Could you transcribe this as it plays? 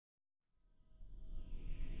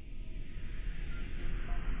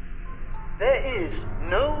There is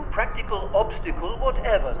no practical obstacle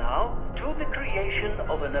whatever now to the creation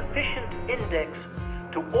of an efficient index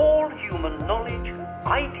to all human knowledge,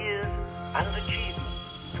 ideas, and achievement,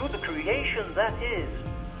 to the creation, that is,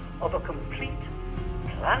 of a complete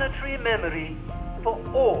planetary memory for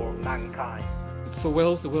all mankind. For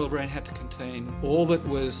Wells, the world brain had to contain all that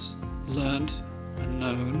was learnt and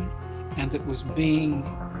known, and that was being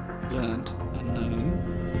learnt and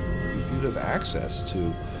known. If you have access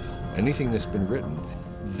to anything that's been written,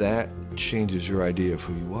 that changes your idea of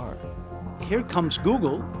who you are. Here comes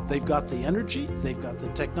Google. They've got the energy, they've got the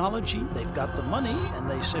technology, they've got the money, and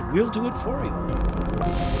they said, we'll do it for you.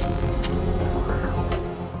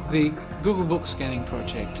 The Google Book Scanning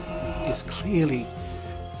Project is clearly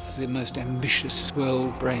the most ambitious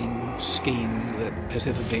world brain scheme that has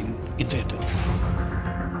ever been invented.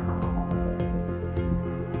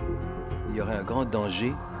 Il y aurait un grand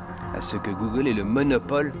danger à ce que Google ait le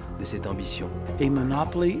monopole de cette ambition. A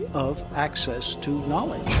monopoly of access to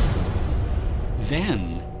knowledge.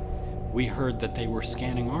 Then we heard that they were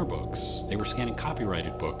scanning our books. They were scanning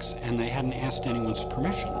copyrighted books, and they hadn't asked anyone's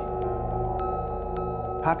permission.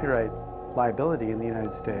 Copyright liability in the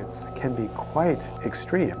United States can be quite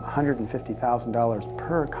extreme, $150,000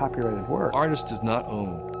 per copyrighted work. Artist does not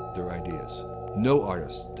own their ideas. No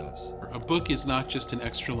artist does. A book is not just an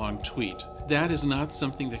extra long tweet. That is not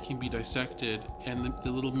something that can be dissected, and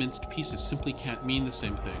the little minced pieces simply can't mean the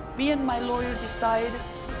same thing. Me and my lawyer decided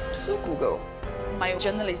to sue Google. My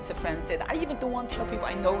journalist friend said, I even don't want to tell people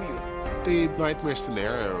I know you. The nightmare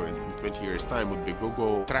scenario in 20 years' time would be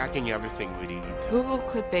Google tracking everything we read. Google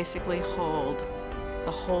could basically hold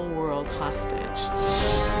the whole world hostage.